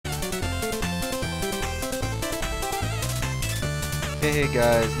Hey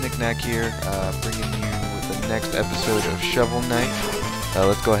guys, Nicnac here, bringing you the next episode of Shovel Knight.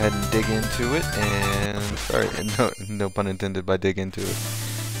 Let's go ahead and dig into it, and sorry, no pun intended by dig into it.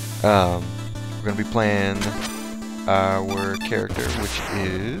 We're going to be playing our character, which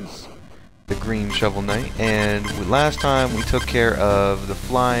is the Green Shovel Knight, and last time we took care of the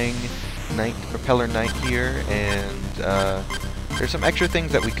Flying Knight, Propeller Knight here, and there's some extra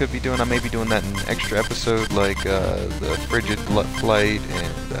things that we could be doing. I may be doing that in an extra episode, like the Frigid Flight,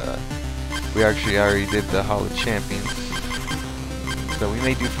 and we actually already did the Hall of Champions. So we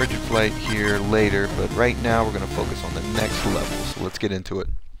may do Frigid Flight here later, but right now we're going to focus on the next level, so let's get into it.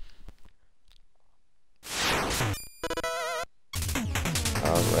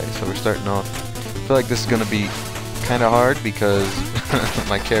 Alright, so we're starting off. I feel like this is going to be kind of hard because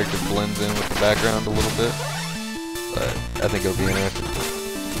my character blends in with the background a little bit. But I think it'll be interesting.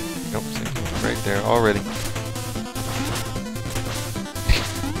 Nope, right there already.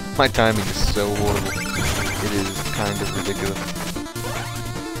 My timing is so horrible. It is kind of ridiculous.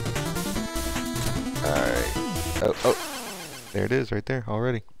 Alright. Oh. There it is, right there,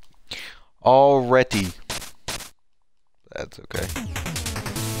 already. Already. That's okay.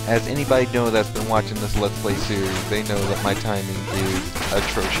 As anybody knows that's been watching this Let's Play series, they know that my timing is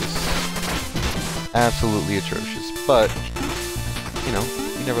atrocious. Absolutely atrocious. But, you know,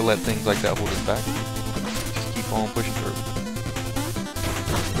 you never let things like that hold us back. Just keep on pushing through.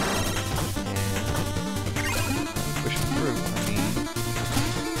 And pushing through,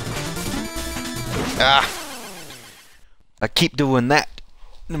 I keep doing that,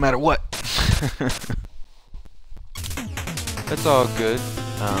 no matter what. That's all good.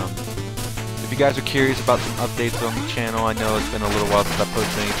 If you guys are curious about some updates on the channel, I know it's been a little while since I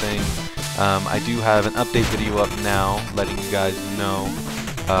posted anything. I do have an update video up now, letting you guys know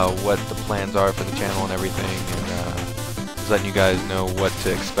what the plans are for the channel and everything, and just letting you guys know what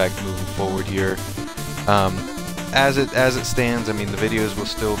to expect moving forward here. As it stands, I mean, the videos will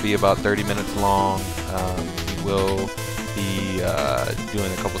still be about 30 minutes long. We will be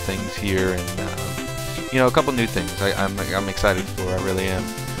doing a couple things here, and you know, a couple new things. I'm excited for. I really am.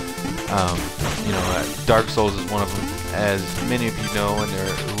 You know, Dark Souls is one of them. As many of you know, and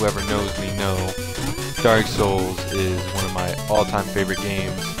whoever knows me know, Dark Souls is one of my all-time favorite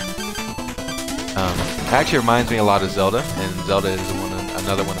games. It actually reminds me a lot of Zelda, and Zelda is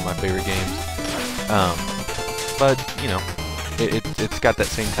another one of my favorite games. But you know, it's got that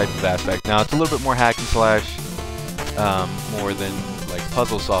same type of aspect. Now it's a little bit more hack and slash, more than like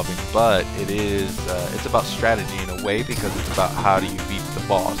puzzle solving, but it's about strategy in a way, because it's about how do you beat the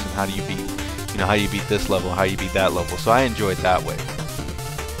boss and how do you beat, you know, how you beat this level, how you beat that level. So I enjoy it that way.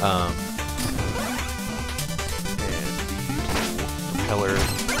 And these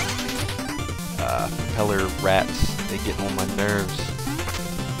propeller rats, they get on my nerves.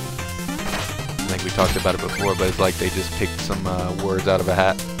 I think we talked about it before, but it's like they just picked some words out of a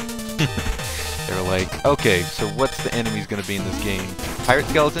hat. They were like, okay, so what's the enemies going to be in this game? Pirate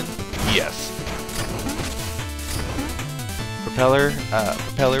skeleton? Yes. Propeller,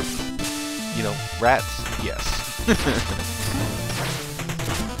 you know, rats? Yes.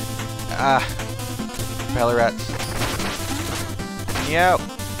 Propeller rats. Meow.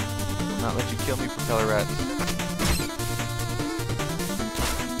 Will not let you kill me, propeller rats.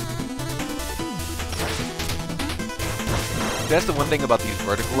 That's the one thing about these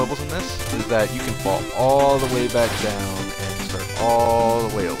vertical levels in this, is that you can fall all the way back down and start all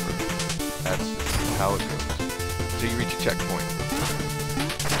the way over. That's just how it goes. Until you reach a checkpoint.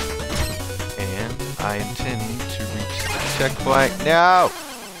 And I intend to reach the checkpoint now!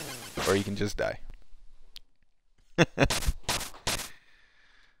 Or you can just die.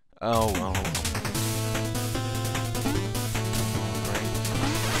 Oh well. Alright.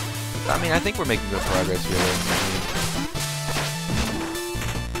 I mean, I think we're making good progress here.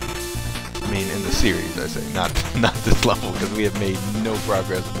 I mean, in the series, I say, not this level, because we have made no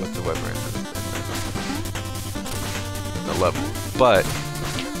progress whatsoever in the level. But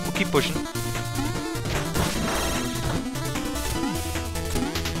we'll keep pushing.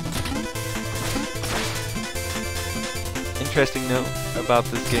 Interesting note about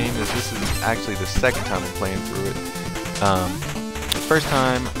this game is this is actually the second time I'm playing through it. The first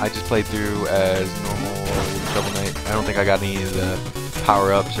time I just played through as normal Shovel Knight. I don't think I got any of the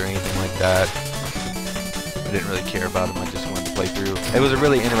power-ups or anything like that. I didn't really care about them. I just wanted to play through. It was a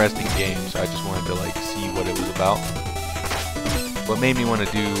really interesting game, so I just wanted to like see what it was about. What made me want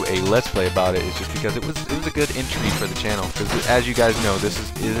to do a Let's Play about it is just because it was a good entry for the channel. Because as you guys know, this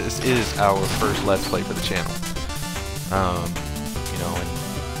is our first Let's Play for the channel. You know, and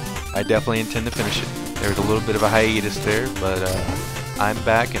I definitely intend to finish it. There was a little bit of a hiatus there, but I'm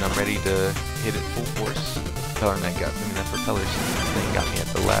back and I'm ready to hit it full force. Propeller Knight got me. That propeller thing got me at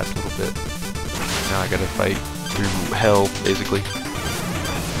the last little bit. Now I gotta fight through hell, basically.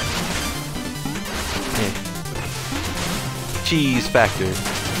 Yeah. Cheese factor.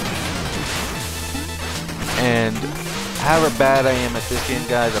 And however bad I am at this game,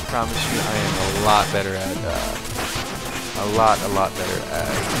 guys, I promise you I am a lot better at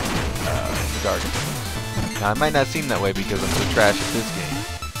Dark Souls. Now, it might not seem that way because I'm so trash at this game,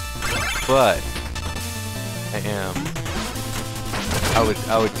 but I am. I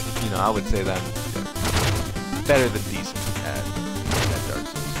would say that I'm better than decent at Dark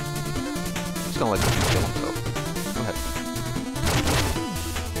Souls. I'm just gonna let this dude kill himself. Go ahead.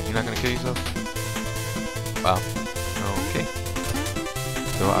 You're not gonna kill yourself? Wow. Okay.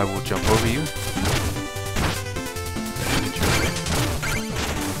 So I will jump over you.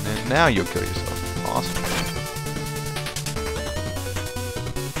 And now you'll kill yourself. Awesome.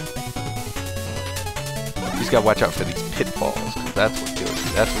 You just gotta watch out for these pitfalls, 'cause that's what kills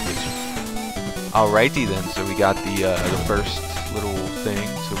you. That's what gets you. Alrighty then, so we got the first little thing.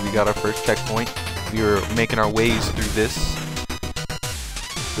 So we got our first checkpoint. We were making our ways through this.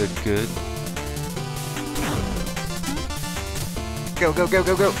 Good. Go, go, go,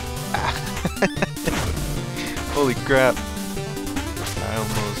 go, go! Ah. Holy crap. I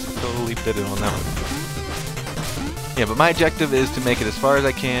almost totally bit it on that one. Yeah, but my objective is to make it as far as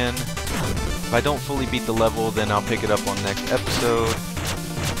I can. If I don't fully beat the level, then I'll pick it up on next episode.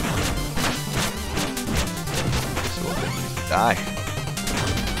 Die.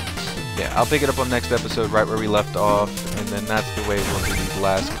 Yeah, I'll pick it up on next episode right where we left off, and then that's the way we'll do these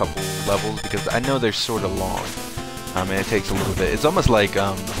last couple levels, because I know they're sort of long. And it takes a little bit. It's almost like,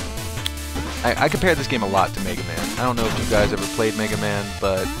 I compare this game a lot to Mega Man. I don't know if you guys ever played Mega Man,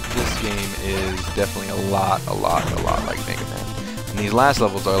 but this game is definitely a lot like Mega Man. And these last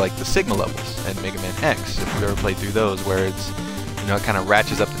levels are like the Sigma levels and Mega Man X, if you've ever played through those, where it's, you know, it kind of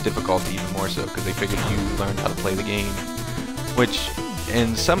ratchets up the difficulty even more so, because they figured you learned how to play the game. Which,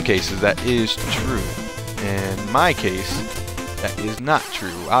 in some cases, that is true. In my case, that is not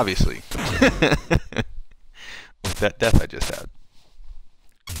true, obviously. With that death I just had.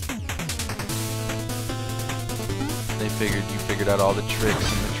 They figured you figured out all the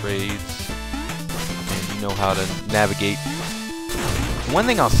tricks and the trades, and you know how to navigate. One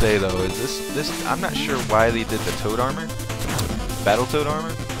thing I'll say though is this I'm not sure why they did the Toad armor, Battletoad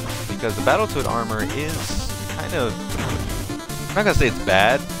armor, because the Battletoad armor is kind of, I'm not gonna say it's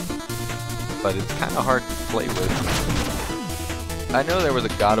bad, but it's kind of hard to play with. I know there was a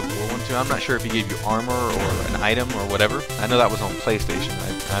God of War one too. I'm not sure if he gave you armor or an item or whatever. I know that was on PlayStation.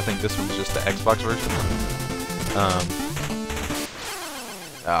 I think this one's just the Xbox version.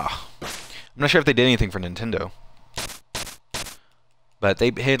 I'm not sure if they did anything for Nintendo, but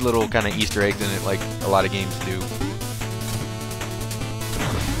they hid little kind of Easter eggs in it, like a lot of games do.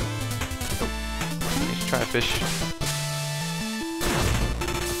 Oh, let's try a fish.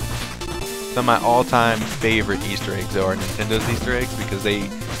 Some of my all-time favorite Easter eggs are Nintendo's Easter eggs, because they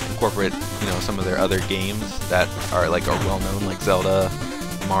incorporate, you know, some of their other games that are well-known, like Zelda,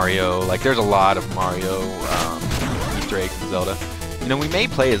 Mario. Like, there's a lot of Mario Easter eggs in Zelda. You know, we may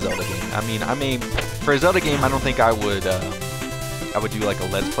play a Zelda game. I mean, for a Zelda game, I don't think I would do like a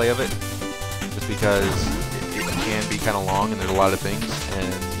Let's Play of it, just because it can be kind of long and there's a lot of things,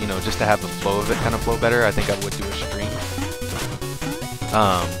 and you know, just to have the flow of it kind of flow better, I think I would do a stream.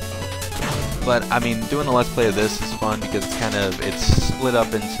 But I mean, doing a Let's Play of this is fun because it's split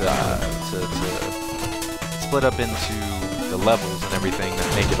up into the levels and everything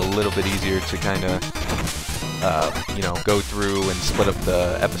that make it a little bit easier to kind of you know, go through and split up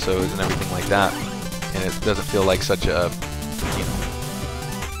the episodes and everything like that, and it doesn't feel like such a, you know,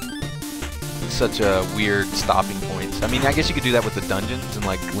 such a weird stopping point. I mean, I guess you could do that with the dungeons and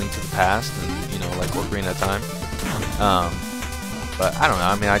like Link to the Past and, you know, like Ocarina of Time. But I don't know.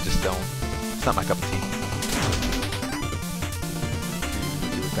 I mean, I just don't. It's not my cup of tea.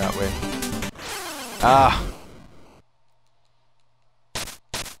 Do it that way.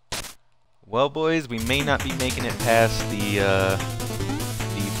 Well, boys, we may not be making it past the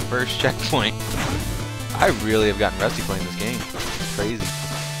first checkpoint. I really have gotten rusty playing this game. It's crazy.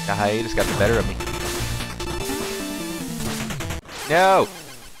 The hiatus got the better of me. No!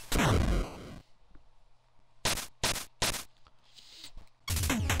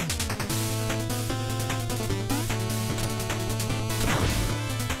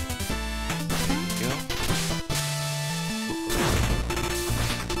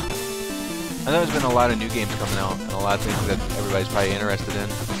 I know there's been a lot of new games coming out, and a lot of things that everybody's probably interested in.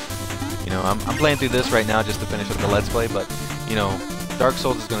 You know, I'm playing through this right now just to finish up the Let's Play, but, you know, Dark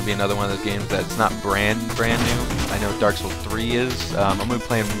Souls is going to be another one of those games that's not brand new. I know Dark Souls 3 is. I'm going to be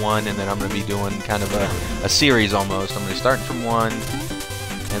playing 1, and then I'm going to be doing kind of a series almost. I'm going to be starting from 1,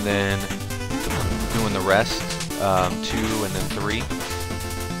 and then doing the rest, 2, and then 3.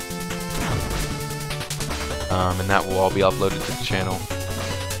 And that will all be uploaded to the channel.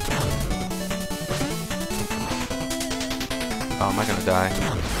 Oh, am I gonna die?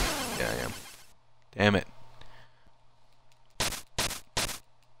 Yeah, I am. Damn it.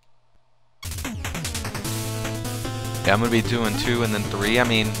 Yeah, I'm gonna be doing 2 and then 3. I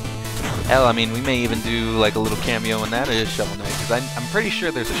mean, hell, I mean, we may even do like a little cameo in that as Shovel Knight, because I'm pretty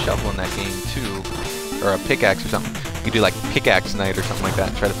sure there's a shovel in that game too, or a pickaxe or something. You could do like Pickaxe Knight or something like that,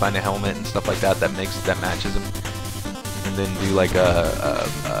 and try to find a helmet and stuff like that that matches him, and then do like a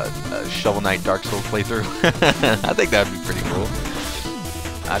Shovel Knight Dark Souls playthrough. I think that'd be pretty cool.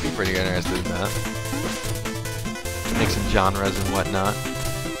 I'd be pretty interested in that. Mixing genres and whatnot.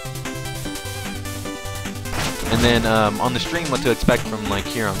 And then on the stream, what to expect from like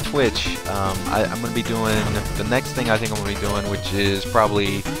here on Twitch, I'm going to be doing, the next thing I think I'm going to be doing, which is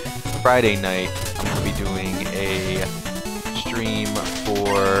probably Friday night, I'm going to be doing a stream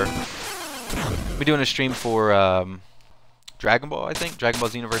for, Dragon Ball, I think, Dragon Ball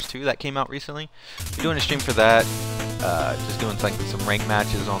Xenoverse 2, that came out recently. We're doing a stream for that, just doing like some rank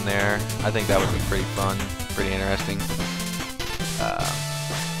matches on there. I think that would be pretty fun, pretty interesting.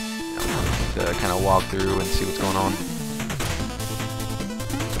 To kind of walk through and see what's going on,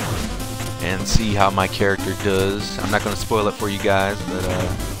 and see how my character does. I'm not going to spoil it for you guys, but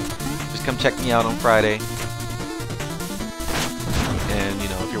just come check me out on Friday. And you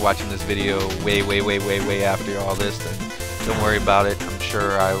know, if you're watching this video way after all this, then don't worry about it. I'm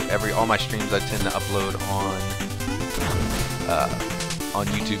sure all my streams I tend to upload on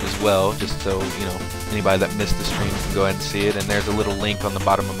YouTube as well, just so you know, anybody that missed the stream can go ahead and see it. And there's a little link on the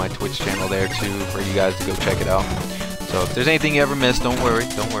bottom of my Twitch channel there too for you guys to go check it out. So if there's anything you ever missed, don't worry,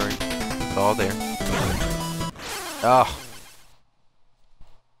 it's all there. Oh,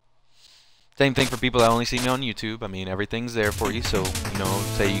 same thing for people that only see me on YouTube. I mean, everything's there for you. So you know,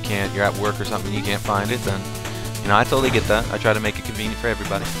 say you're at work or something, you can't find it, then you know, I totally get that. I try to make it convenient for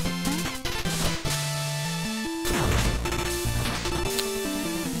everybody.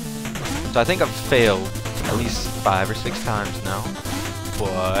 So I think I've failed at least 5 or 6 times now,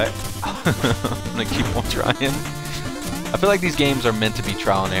 but I'm gonna keep on trying. I feel like these games are meant to be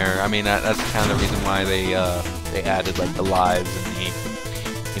trial and error. I mean, that's kind of the reason why they added like the lives and the,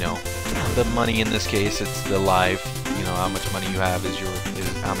 you know, the money in this case. It's the life. You know, how much money you have is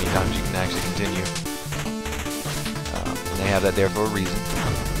how many times you can actually continue. And they have that there for a reason.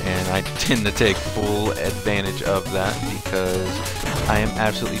 And I tend to take full advantage of that because I am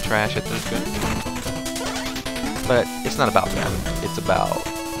absolutely trash at those games. But it's not about that. It's about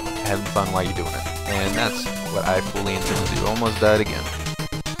having fun while you're doing it. And that's what I fully intend to do. Almost died again.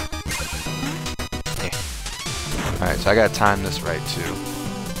 Yeah. Alright, so I gotta time this right too.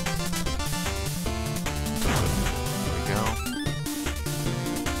 There we go.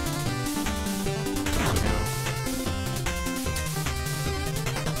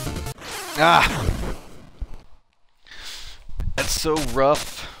 Ah! That's so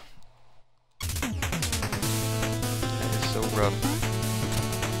rough. That is so rough.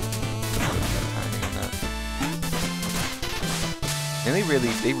 Timing on that. And they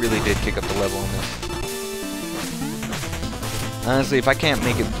really did kick up the level on this. Honestly, if I can't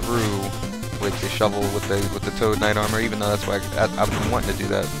make it through with the shovel with the Toad Knight armor, even though that's why I've been wanting to do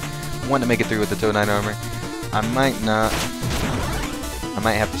that, wanting to make it through with the Toad Knight armor, I might not. I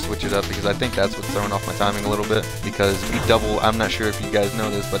might have to switch it up because I think that's what's throwing off my timing a little bit. Because if you double, I'm not sure if you guys know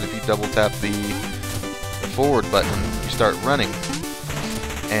this, but if you double tap the forward button, you start running.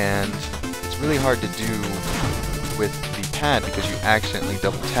 And it's really hard to do with the pad because you accidentally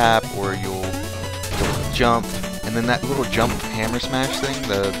double tap or you'll jump. And then that little jump hammer smash thing,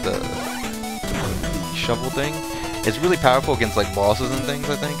 the shovel thing, it's really powerful against like bosses and things.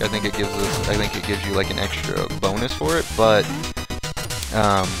 I think it gives you like an extra bonus for it, but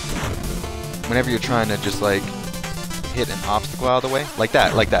whenever you're trying to just like hit an obstacle out of the way, like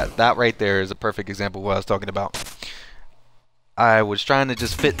that right there is a perfect example of what I was talking about. I was trying to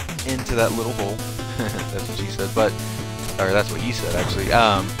just fit into that little hole. That's what she said, or that's what he said actually.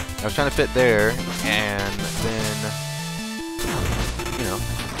 I was trying to fit there, and then, you know,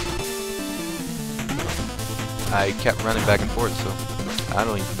 I kept running back and forth, so I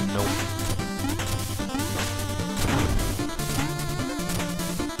don't even know.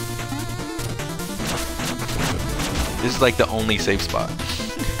 This is like the only safe spot.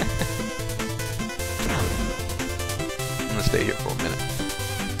 stay here for a minute.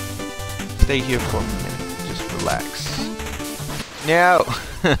 Stay here for a minute. Just relax. No!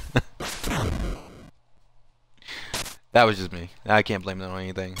 That was just me. I can't blame it on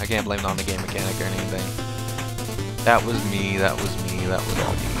anything. I can't blame it on the game mechanic or anything. That was me, that was me, that was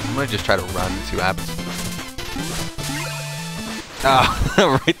all me. I'm gonna just try to run and see what happens.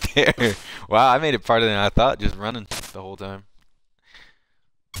 Ah, right there. Wow, I made it farther than I thought, just running the whole time.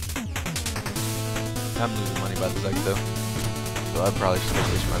 I'm losing money by the second though. So I'd probably just take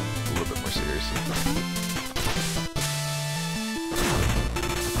this run a little bit more seriously.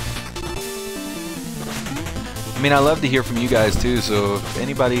 I mean, I love to hear from you guys too, so if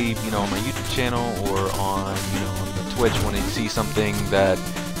anybody, you know, on my YouTube channel or on, you know, on the Twitch want to see something that,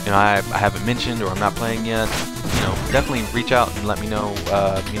 you know, I haven't mentioned or I'm not playing yet, you know, definitely reach out and let me know,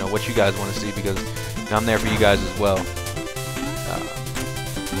 you know, what you guys want to see, because, you know, I'm there for you guys as well.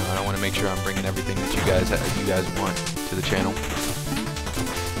 You know, I want to make sure I'm bringing everything that you guys want to the channel.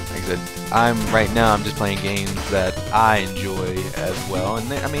 Like I said, right now I'm just playing games that I enjoy as well, and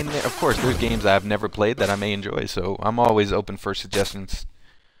I mean, of course, there's games I've never played that I may enjoy, so I'm always open for suggestions.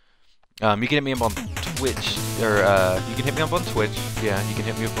 You can hit me up on Twitch, or you can hit me up on Twitch. Yeah, you can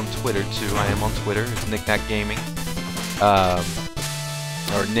hit me up on Twitter too. I am on Twitter. It's Nicnac Gaming,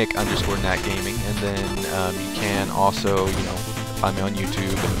 or Nick_Nat Gaming, and then you can also, you know, find me on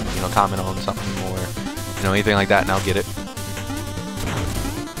YouTube and, you know, comment on something or, you know, anything like that, and I'll get it.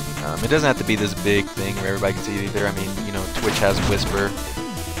 It doesn't have to be this big thing where everybody can see it either. I mean, you know, Twitch has Whisper,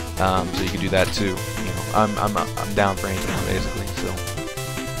 so you can do that too. You know, I'm down for anything basically. So,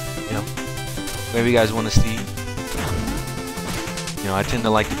 you know, whatever you guys want to see. You know, I tend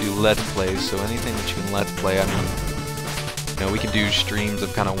to like to do Let's Plays, so anything that you can Let's Play. I mean, you know, we can do streams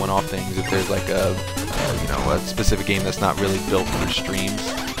of kind of one-off things if there's like a you know, a specific game that's not really built for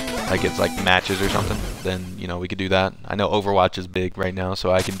streams. Like it's like matches or something, then, you know, we could do that. I know Overwatch is big right now,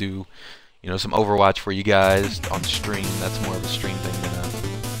 so I can do, you know, some Overwatch for you guys on stream. That's more of a stream thing than a,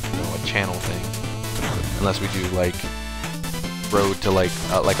 you know, a channel thing. Unless we do like road to like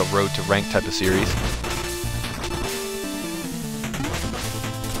a road to rank type of series.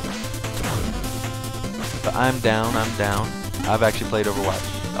 But I'm down. I've actually played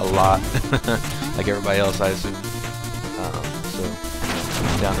Overwatch a lot, like everybody else, I assume. So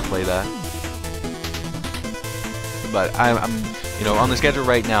I'm down to play that. But I'm, you know, on the schedule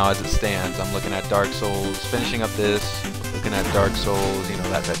right now as it stands, I'm looking at Dark Souls, finishing up this, looking at Dark Souls, you know,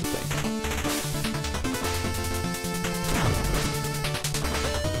 that type of thing.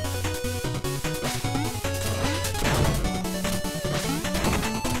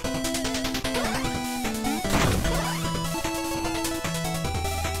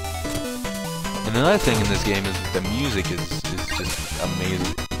 And another thing in this game is that the music is just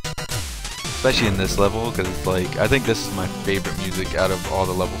amazing. Especially in this level, because it's like, I think this is my favorite music out of all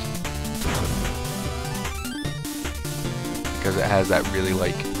the levels. Because it has that really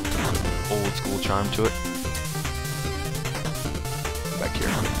like old school charm to it. Back here.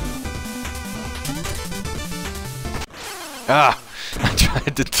 Ah! I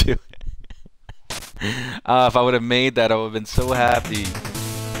tried to do it. If I would have made that, I would have been so happy.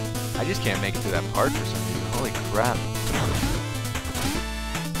 I just can't make it through that part for some reason. Holy crap.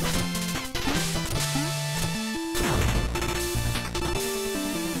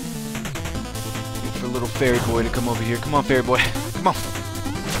 Wait for little fairy boy to come over here. Come on, fairy boy. Come on.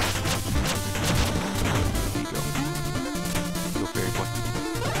 There you go. Go, fairy boy.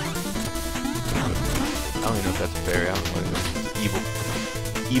 I don't even know if that's a fairy. I don't know what it is. It's evil.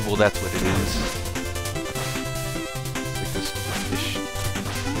 Evil, that's what it is. Like this fish.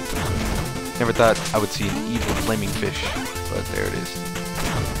 Never thought I would see an evil flaming fish, but there it is.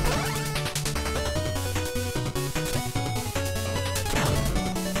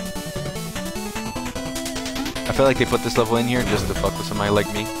 I feel like they put this level in here just to fuck with somebody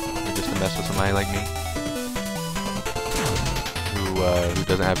like me, or just to mess with somebody like me, who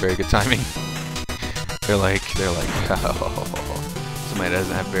doesn't have very good timing. They're like, oh, somebody that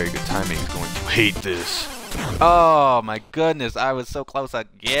doesn't have very good timing is going to hate this. Oh my goodness, I was so close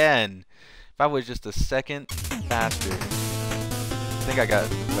again. If I was just a second faster. I think I got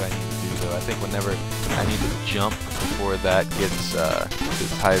what I need to do though. I think whenever I need to jump before that gets to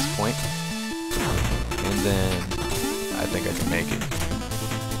its highest point, and then I think I can make it.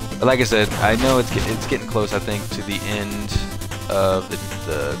 But like I said, I know it's getting close. I think to the end of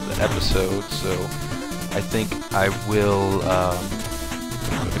the episode, so I think I will.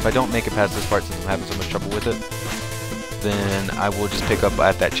 If I don't make it past this part, since I'm having so much trouble with it, then I will just pick up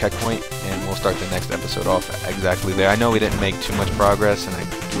at that checkpoint and we'll start the next episode off exactly there. I know we didn't make too much progress and I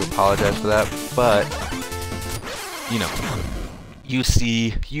do apologize for that, but you know, you've seen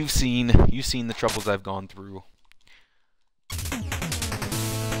the troubles I've gone through. I've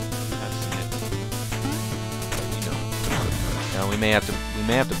seen it. You know. Now we may have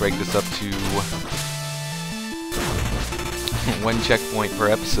to break this up to 1 checkpoint per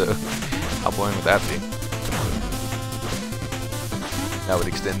episode. How boring would that be? That would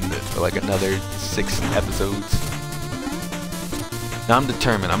extend it for like another 6 episodes. Now I'm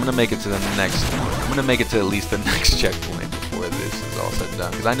determined. I'm gonna make it to the next one. I'm gonna make it to at least the next checkpoint before this is all said and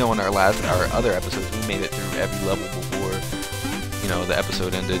done. Because I know in our other episodes we made it through every level before, you know, the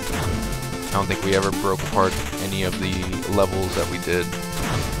episode ended. I don't think we ever broke apart any of the levels that we did.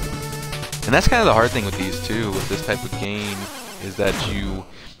 And that's kind of the hard thing with these too, with this type of game, is that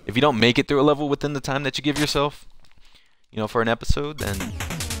if you don't make it through a level within the time that you give yourself, you know, for an episode, then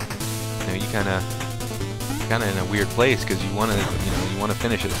you know, you kind of in a weird place, because you want to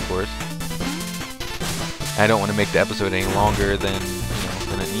finish it, of course. I don't want to make the episode any longer than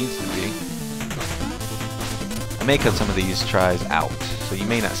it needs to be. I may cut some of these tries out, so you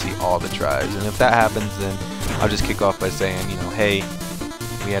may not see all the tries. And if that happens, then I'll just kick off by saying, you know, hey,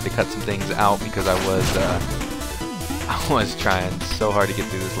 we had to cut some things out because I was trying so hard to get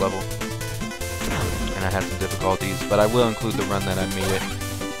through this level, and I had some difficulties. But I will include the run that I made it,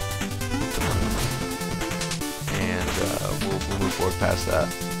 and we'll move forward past that.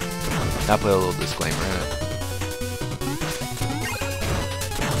 I'll put a little disclaimer in it,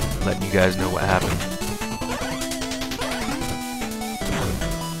 letting you guys know what happened.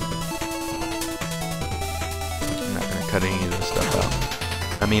 I'm not gonna cut any of this stuff out.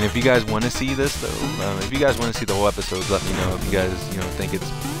 I mean, if you guys want to see this, though, if you guys want to see the whole episodes, let me know. If you guys, think it's,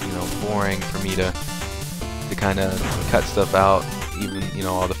 boring for me to kind of cut stuff out, even,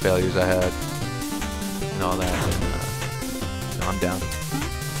 all the failures I had and all that, then, I'm down.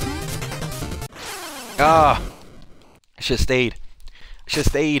 Ah, I should have stayed.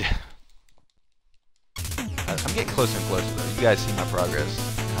 I'm getting closer and closer, though. You guys see my progress.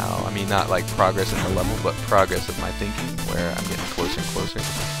 I mean, not like progress in the level, but progress of my thinking, where I'm getting closer and closer.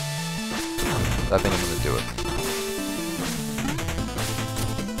 So I think I'm gonna do it.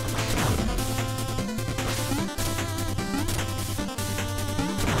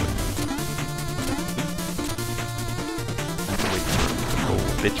 I have to wait for old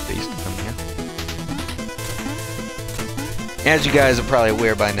bitch face to come here. As you guys are probably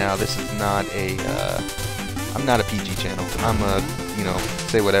aware by now, this is not a, I'm not a PG channel. I'm a,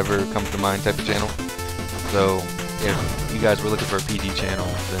 say whatever comes to mind type of channel. So if you guys were looking for a PG channel,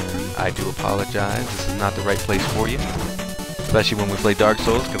 then I do apologize. This is not the right place for you, especially when we play Dark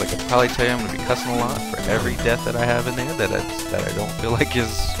Souls, because I can probably tell you I'm going to be cussing a lot for every death that I have in there that I don't feel like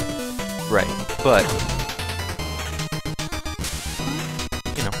is right. But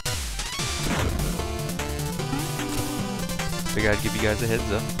figured I'd give you guys a heads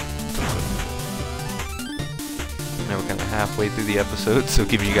up. Now we're kind of halfway through the episode, so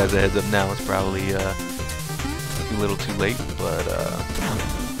giving you guys a heads up now is probably a little too late, but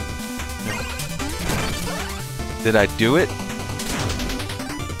did I do it?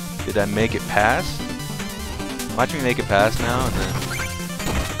 Did I make it past? Watch me make it past now, and then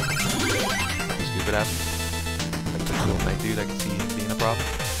something stupid happens. Like this little knight dude, I can see him being a problem.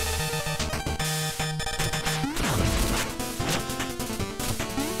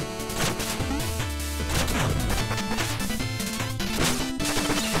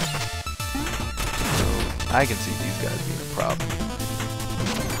 I can see these guys being a problem.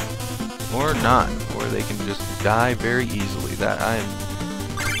 Or not. Or they can just die very easily. That I am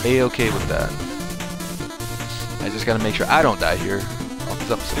A-okay with that. I just gotta make sure I don't die here off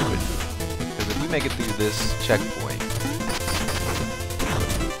something stupid. Because if we make it through this checkpoint,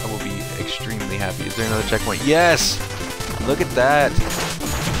 I will be extremely happy. Is there another checkpoint? Yes! Look at that!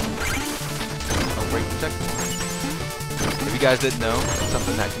 I'll break the checkpoint. If you guys didn't know, that's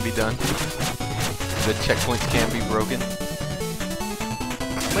something that can be done. The checkpoints can be broken.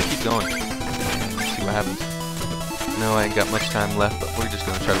 I'm gonna keep going. See what happens. No, I ain't got much time left, but we're just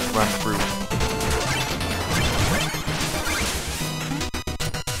gonna try to run through.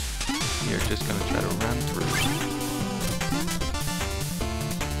 We're just gonna try to run through.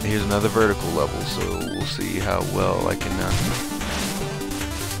 Here's another vertical level, so we'll see how well I can.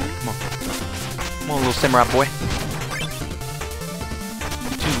 Come on, little samurai boy.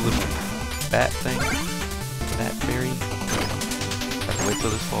 Two little bat thing. Bat fairy. Have to wait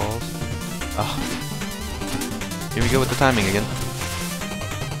till this falls. Oh. Here we go with the timing again.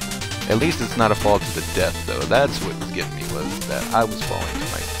 At least it's not a fall to the death, though. That's what was getting me, was that I was falling to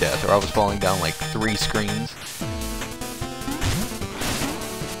my death, or I was falling down like 3 screens.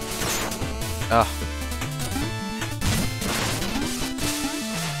 Ah.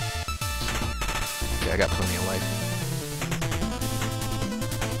 Okay, I got plenty of life.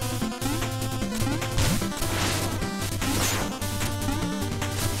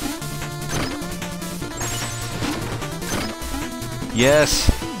 Yes!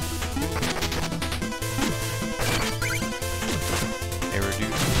 Error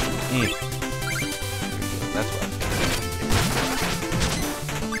dude. That's what I'm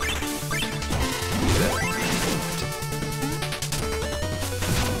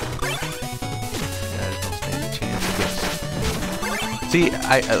See,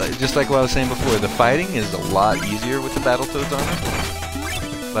 I just like what I was saying before, the fighting is a lot easier with the Battletoads armor,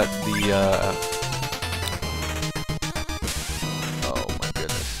 but the oh my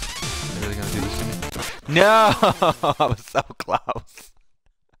goodness, they're really gonna do this to me? No, I was so close,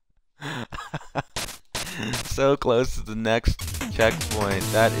 so close to the next checkpoint.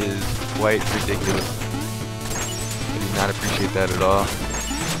 That is quite ridiculous. I do not appreciate that at all.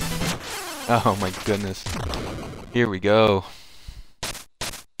 Oh my goodness, here we go.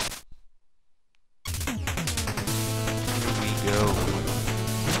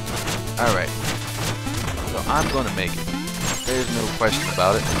 Alright, so I'm going to make it. There's no question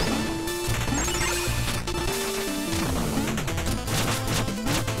about it.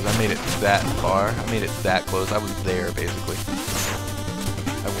 I made it that far. I made it that close. I was there, basically.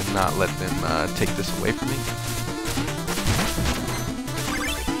 I will not let them take this away from me.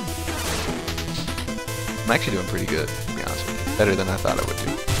 I'm actually doing pretty good, to be honest with you. Better than I thought I would do.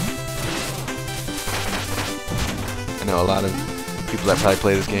 I know a lot of people that probably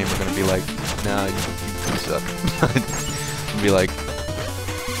play this game are gonna be like, nah, you suck. And be like,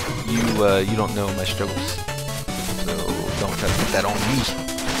 you don't know my struggles, so don't try to put that on me.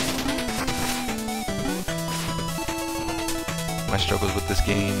 My struggles with this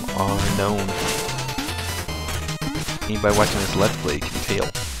game are known. Anybody watching this Let's Play can tell.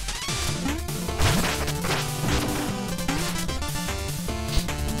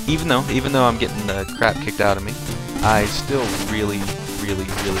 Even though I'm getting the crap kicked out of me, I still really enjoy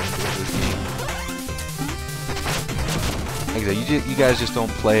this game. Like I said, you guys just don't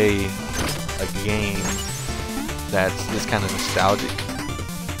play a game that's this kind of nostalgic.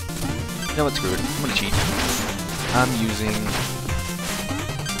 You know what, screw it. I'm gonna cheat. I'm using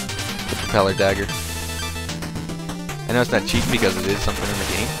the propeller dagger. I know it's not cheating because it is something in the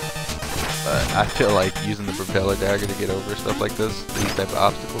game, but I feel like using the propeller dagger to get over stuff like this, these type of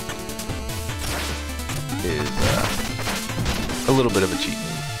obstacles, is a little bit of a cheat move.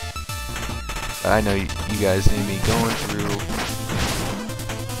 I know you guys see me going through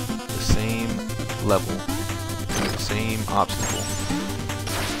the same level, the same obstacle.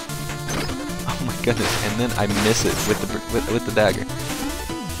 Oh my goodness! And then I miss it with the dagger.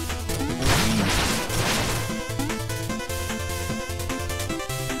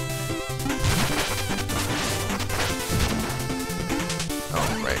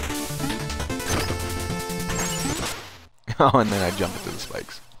 Oh, and then I jump into the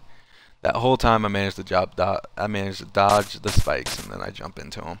spikes. That whole time I managed to dodge the spikes, and then I jump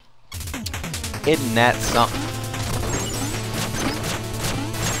into them. Isn't that something?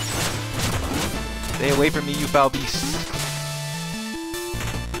 Stay away from me, you foul beasts!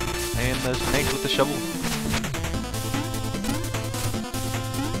 And the snakes with the shovel.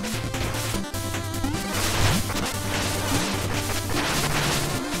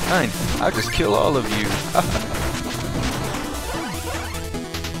 Fine, I'll just kill all of you.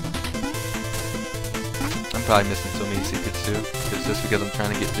 I'm probably missing so many secrets too. It's just because I'm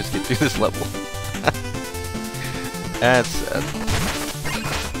trying to just get through this level. That's sad.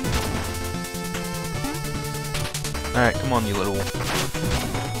 Alright, come on, you little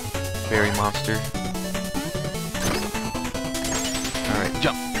fairy monster. Alright,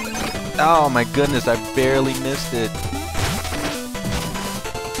 jump! Oh my goodness, I barely missed it.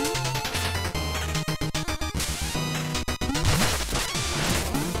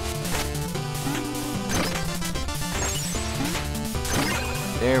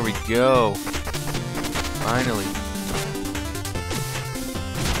 There we go. Finally.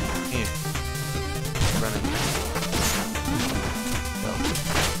 Here. Running. Go.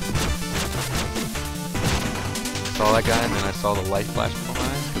 Saw that guy, and then I saw the light flash from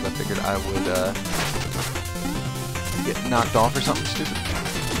behind because I figured I would get knocked off or something stupid.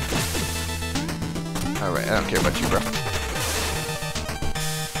 Alright, I don't care about you, bro.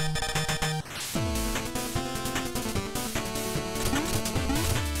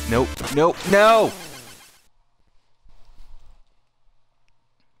 Nope, nope, no!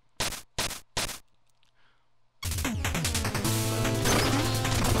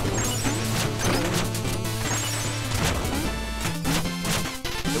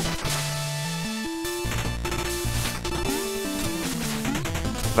 Nope.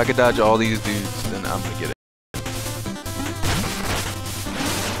 I could dodge all these dudes, then I'm gonna get it.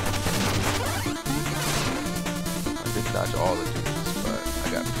 I didn't dodge all the dudes, but I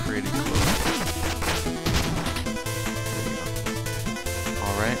got pretty close.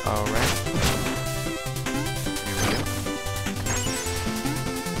 Alright, alright. Here we go.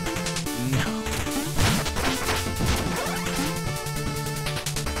 No.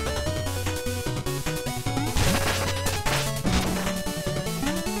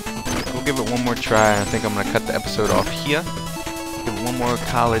 We'll give it one more try. I think I'm gonna cut the episode off here. Give it one more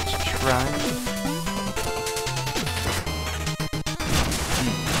college try.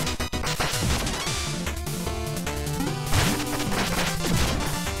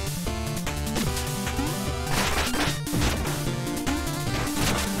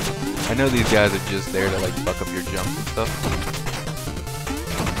 I know these guys are just there to like fuck up your jumps and stuff.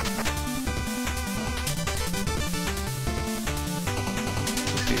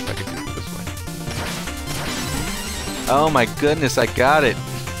 Let's see if I can do it this way. Oh my goodness, I got it!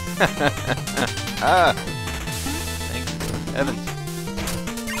 Ah! Thanks, Evans.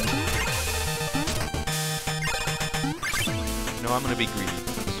 No, I'm gonna be greedy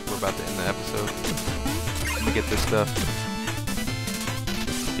since we're about to end the episode. Let me get this stuff.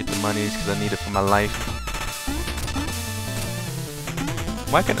 Get the monies because I need it for my life.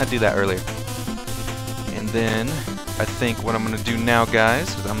 Why couldn't I do that earlier? And then I think what I'm going to do now,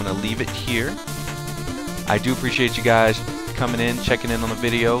 guys, is I'm going to leave it here. I do appreciate you guys coming in, checking in on the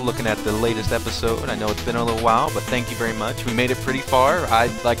video, looking at the latest episode. I know it's been a little while, but thank you very much. We made it pretty far,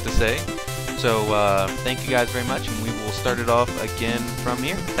 I'd like to say. So thank you guys very much, and we will start it off again from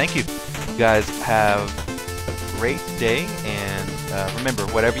here. Thank you. You guys have a great day, and remember,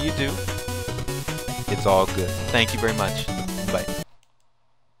 whatever you do, it's all good. Thank you very much. Bye.